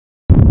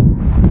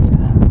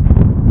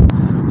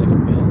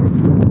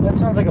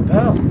sounds like a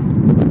bell.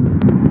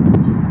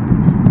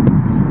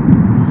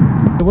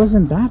 It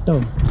wasn't that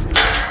though.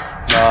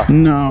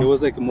 No. It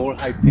was like more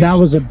high pitched. That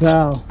was a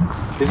bell.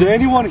 Is there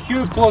anyone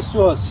here close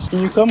to us? Can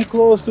you come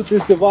close to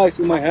this device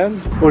in my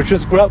hand? Or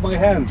just grab my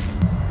hand?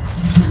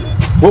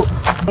 Whoa,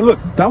 oh, look.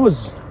 That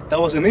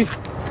wasn't me.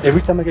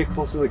 Every time I get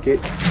close to the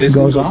gate, this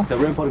goes off? The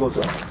REM pod goes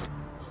off.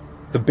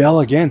 The bell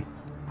again.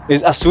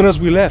 Is as soon as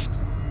we left.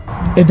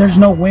 There's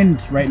no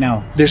wind right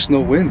now. There's no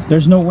wind.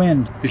 There's no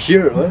wind. You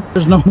hear it, right?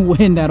 There's no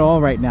wind at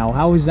all right now.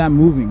 How is that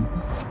moving?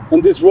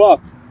 On this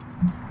rock.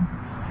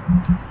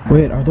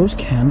 Wait, are those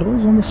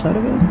candles on the side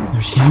of it?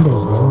 There's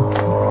candles,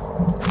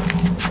 bro.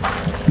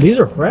 These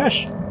are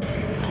fresh.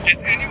 Is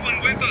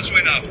anyone with us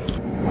right now?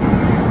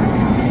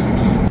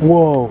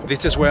 Whoa.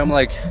 This is where I'm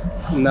like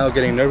now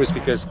getting nervous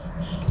because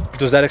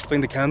does that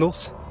explain the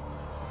candles?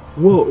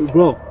 Whoa,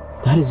 bro.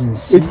 That is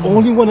insane. It's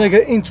only when I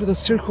get into the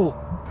circle.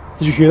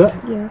 Did you hear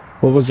that? Yeah.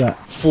 What was that?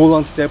 Full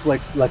on step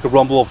like a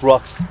rumble of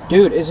rocks.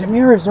 Dude, is it me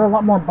or is there a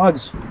lot more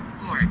bugs?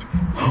 Bored.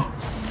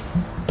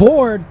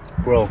 Bored?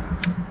 Bro.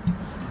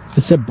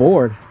 It said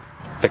bored.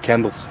 The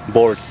candles.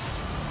 Bored.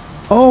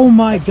 Oh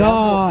my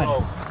god.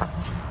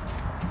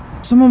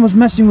 Oh. Someone was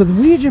messing with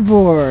Ouija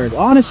board.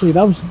 Honestly,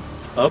 that was...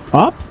 Up?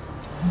 Up?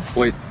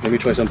 Wait, let me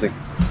try something.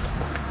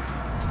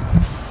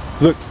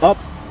 Look, up.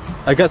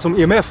 I got some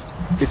EMF.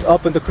 It's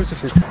up in the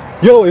crucifix.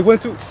 Yo, it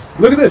went to...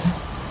 Look at this.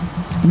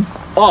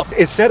 Up.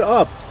 It said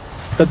up.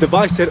 The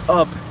device said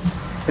up.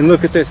 And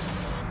look at this.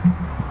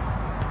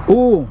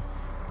 Ooh.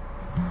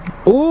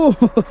 Ooh.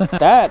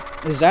 That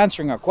is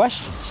answering our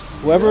questions.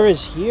 Whoever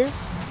is here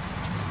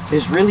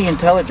is really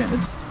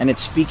intelligent. And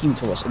it's speaking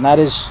to us. And that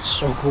is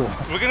so cool.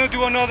 We're gonna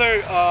do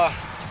another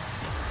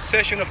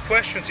session of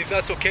questions if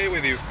that's okay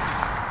with you.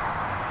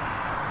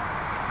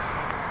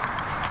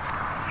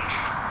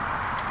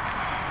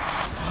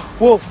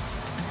 Whoa.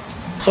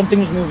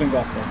 Something's moving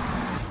back there.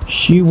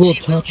 She will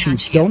touch you.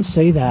 Don't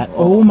say that.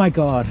 Oh my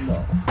god. Are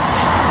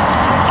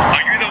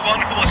you the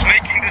one who was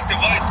making this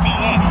device go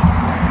off?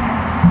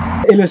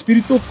 El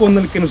espíritu con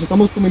el que nos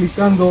estamos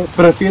comunicando,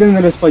 ¿prefieren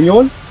el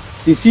español?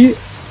 Si sí,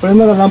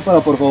 prenda la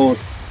lámpara, por favor.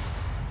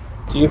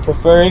 Do you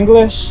prefer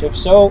English? If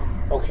so,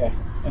 okay.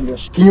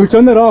 English. Can you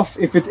turn it off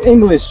if it's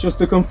English, just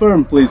to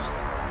confirm, please?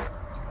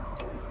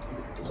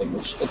 It's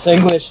English. It's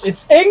English.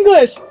 It's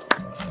English!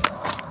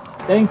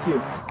 Thank you.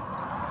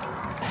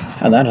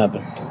 How'd that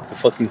happen? The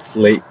fucking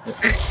slate.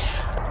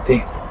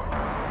 Damn.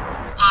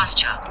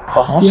 Hostia.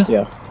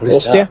 Hostia. What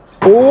is Hostia?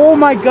 Oh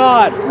my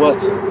god!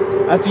 What?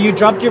 After you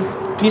dropped your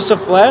piece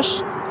of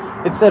flesh,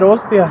 it said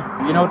hostia.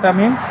 You know what that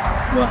means?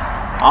 What?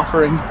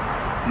 Offering.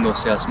 No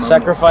seas malo.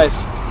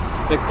 Sacrifice.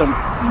 Victim.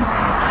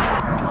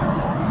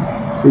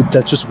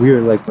 That's just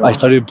weird. Like I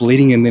started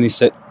bleeding and then it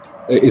said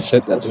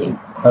that. Dude.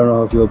 I don't know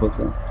how I feel about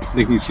that. It's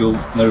making me feel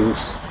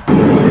nervous.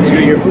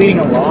 Dude, you're bleeding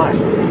a lot.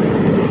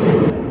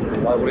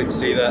 Why would it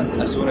say that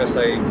as soon as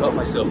I cut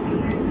myself?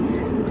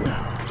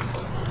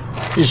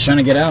 You're just trying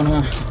to get out,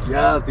 huh?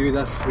 Yeah, dude,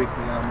 that freaked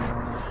me out,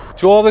 man.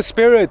 To all the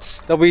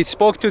spirits that we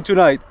spoke to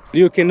tonight,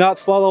 you cannot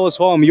follow us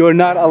home. You are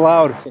not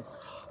allowed.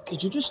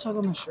 Did you just tug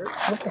on my shirt?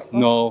 What the fuck?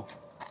 No.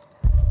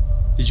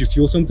 Did you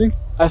feel something?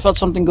 I felt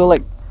something go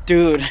like,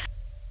 dude.